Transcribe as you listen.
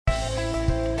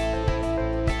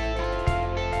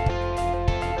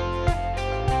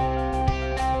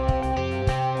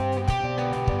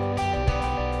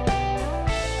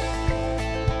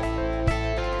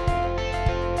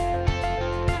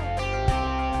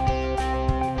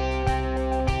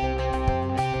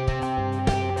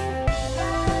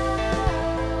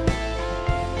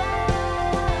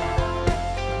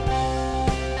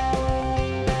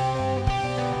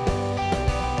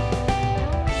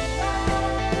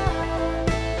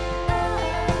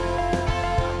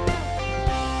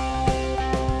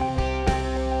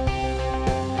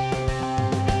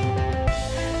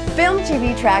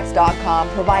FilmTVTracks.com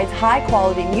provides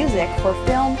high-quality music for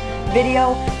film,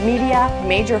 video, media,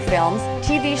 major films,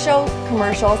 TV shows,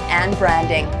 commercials, and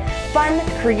branding. Fun,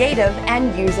 creative,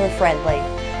 and user-friendly.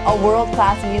 A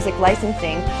world-class music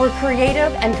licensing for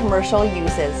creative and commercial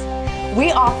uses.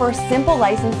 We offer simple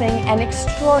licensing and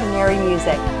extraordinary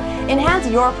music. Enhance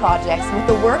your projects with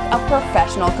the work of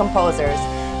professional composers.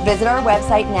 Visit our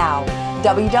website now,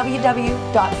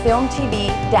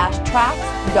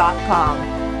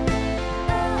 www.filmtv-tracks.com.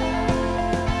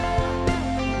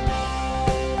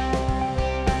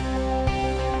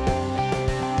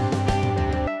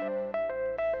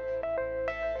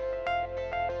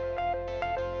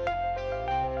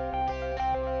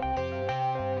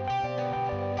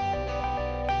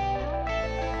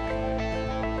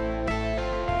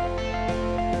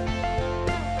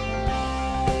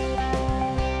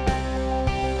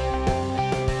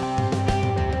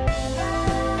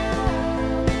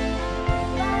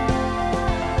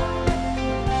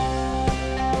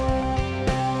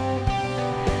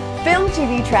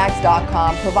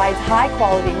 FilmTVTracks.com provides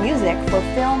high-quality music for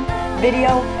film,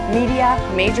 video, media,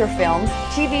 major films,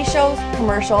 TV shows,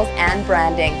 commercials, and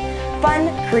branding.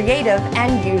 Fun, creative,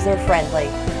 and user-friendly.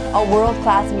 A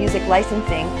world-class music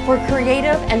licensing for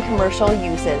creative and commercial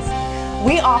uses.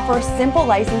 We offer simple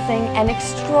licensing and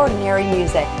extraordinary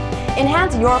music.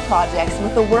 Enhance your projects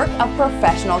with the work of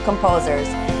professional composers.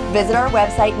 Visit our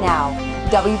website now,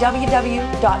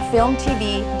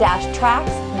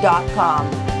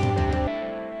 www.filmtv-tracks.com.